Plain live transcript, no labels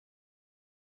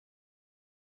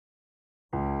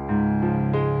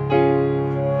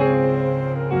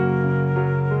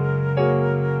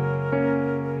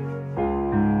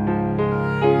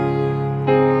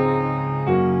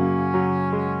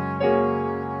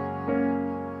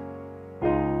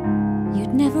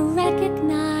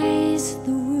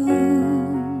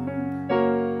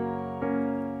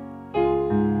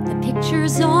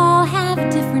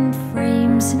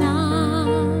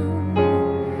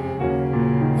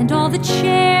and all the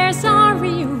chairs are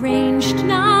rearranged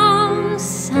now.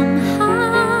 Somehow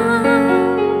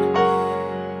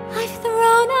I've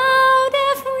thrown out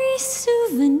every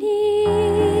souvenir.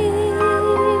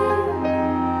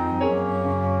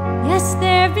 Yes,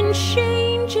 there've been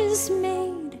changes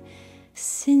made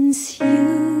since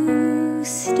you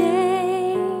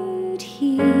stayed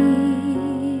here.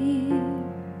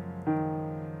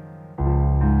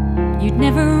 You'd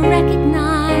never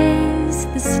recognize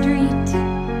the street.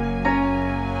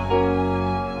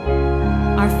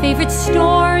 Our favorite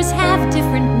stores have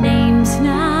different names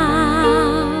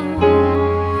now.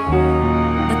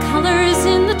 The colors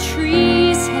in the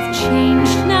trees have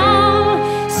changed now.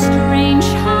 Strange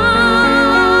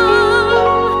how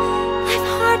I've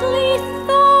hardly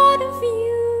thought of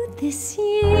you this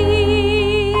year.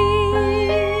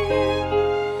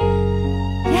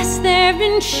 Yes, there've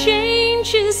been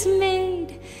changes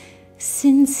made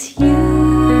since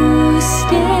you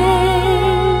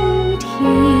stayed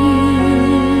here.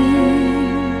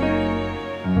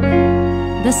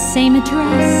 The same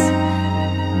address,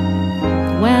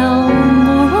 well,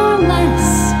 more or less.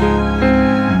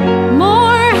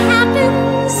 More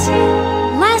happens,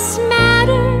 less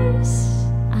matters,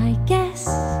 I guess.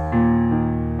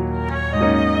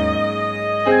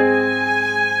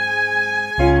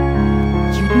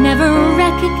 You'd never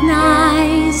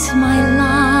recognize my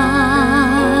life.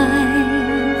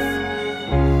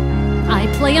 I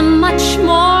play a much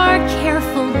more